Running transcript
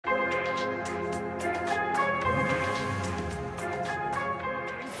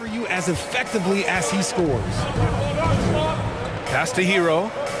you as effectively as he scores. Pass to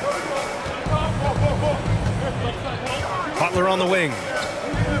Hero. Butler on the wing.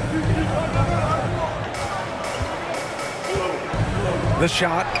 The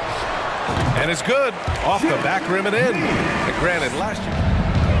shot. And it's good. Off the back rim and in. And granted, last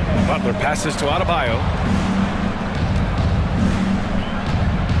year. Butler passes to Adebayo.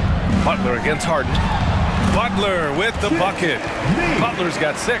 Butler against Harden. Butler with the bucket. Butler's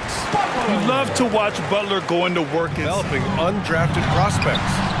got 6. You love to watch Butler go into work. Developing undrafted prospects.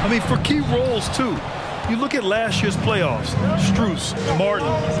 I mean, for key roles, too. You look at last year's playoffs, Strus, Martin,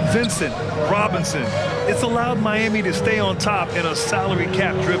 Vincent, Robinson. It's allowed Miami to stay on top in a salary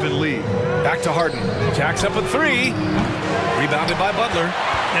cap-driven league. Back to Harden. Jacks up a 3. Rebounded by Butler.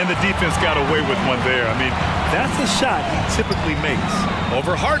 And the defense got away with one there. I mean, that's a shot he typically makes.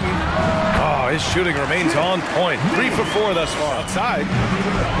 Over Harden. Oh, his shooting remains on point. 3 for 4 thus far. Outside.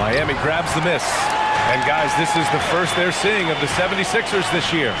 Miami grabs the miss. And guys, this is the first they're seeing of the 76ers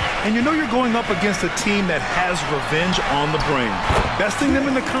this year. And you know you're going up against a team that has revenge on the brain. Besting them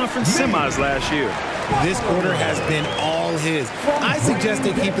in the conference semis last year. This quarter has been all his. I suggest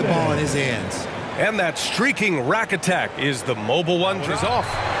they keep the ball in his hands. And that streaking rack attack is the mobile one. Is off.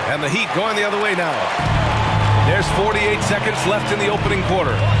 And the Heat going the other way now. There's 48 seconds left in the opening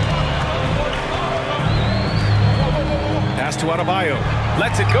quarter. Pass to Adebayo.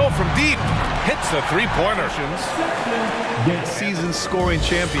 Lets it go from deep. Hits the three-pointer. Season scoring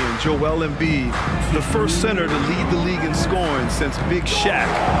champion Joel Embiid, the first center to lead the league in scoring since Big Shaq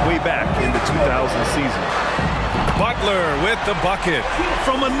way back in the 2000 season. Butler with the bucket.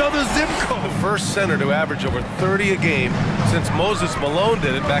 From another zip code. The first center to average over 30 a game since Moses Malone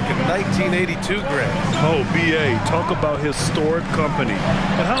did it back in 1982, Greg. Oh, B.A., talk about historic company.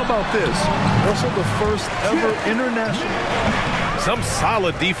 And how about this? Also the first ever international. Some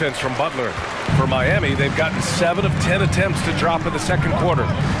solid defense from Butler. For Miami, they've gotten 7 of 10 attempts to drop in the second quarter.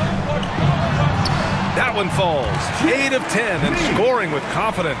 That one falls. 8 of 10 and scoring with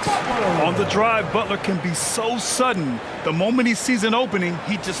confidence. On the drive, Butler can be so sudden. The moment he sees an opening,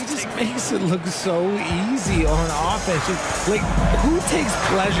 he just makes it look so easy on offense. Like, who takes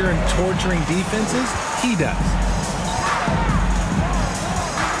pleasure in torturing defenses? He does.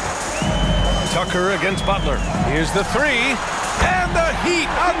 Tucker against Butler. Here's the 3. And the Heat,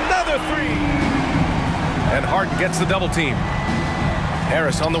 another 3. And Harden gets the double team.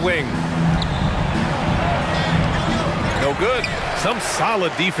 Harris on the wing. No good. Some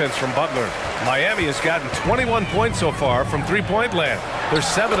solid defense from Butler. Miami has gotten 21 points so far from three-point land. They're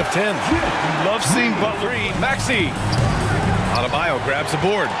 7 of 10. Love seeing Butler. Maxey. Adebayo grabs the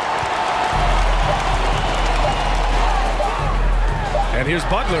board. And here's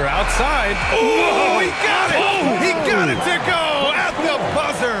Butler outside. Oh, he got it! He got it to go at the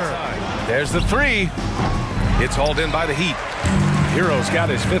buzzer. There's the 3. It's hauled in by the Heat. Hero's got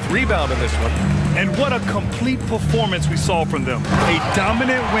his 5th rebound in this one. And what a complete performance we saw from them. A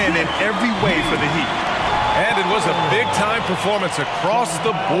dominant win in every way for the Heat. And it was a big-time performance across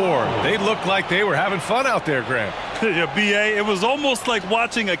the board. They looked like they were having fun out there, Grant. Yeah, B.A., it was almost like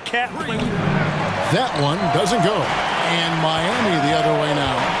watching a cat play. That one doesn't go. And Miami the other way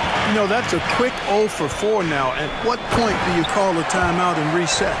now. You know, that's a quick 0 for 4 now. At what point do you call a timeout and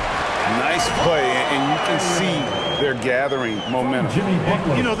reset? Nice play, and you can see they're gathering momentum.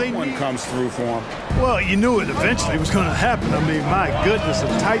 You know, one comes through for them. Well, you knew it eventually was going to happen. I mean, my goodness, a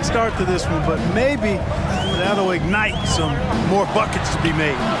tight start to this one, but maybe that'll ignite some more buckets to be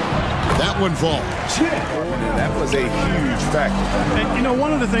made. That one falls. That was a huge factor. And, you know,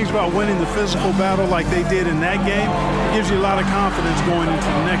 one of the things about winning the physical battle like they did in that game gives you a lot of confidence going into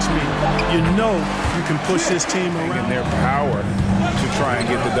the next meeting. You know you can push this team around. In their power to try and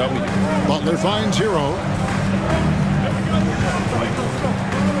get the W. Butler finds Hero.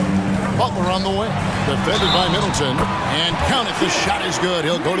 Butler on the way. Defended by Middleton. And count it. The shot is good.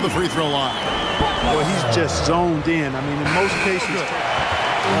 He'll go to the free throw line. Well, he's just zoned in. I mean, in most cases.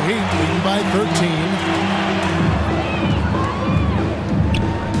 Heat leading by 13.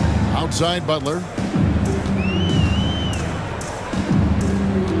 Outside Butler.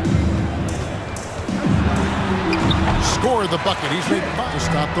 Score the bucket. He's made to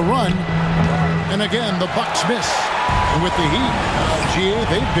stop the run. And again, the Bucks miss. And with the Heat, GA,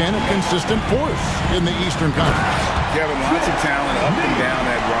 they've been a consistent force in the Eastern Conference. Kevin, lots of talent up and down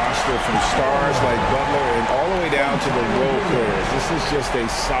that roster, from stars like Butler and all the way down to the role players. This is just a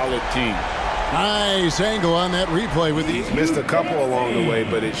solid team. Nice angle on that replay with the... He's missed a couple along the way,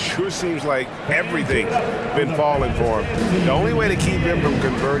 but it sure seems like everything's been falling for him. The only way to keep him from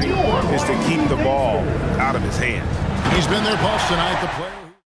converting is to keep the ball out of his hands. He's been their pulse tonight, the player.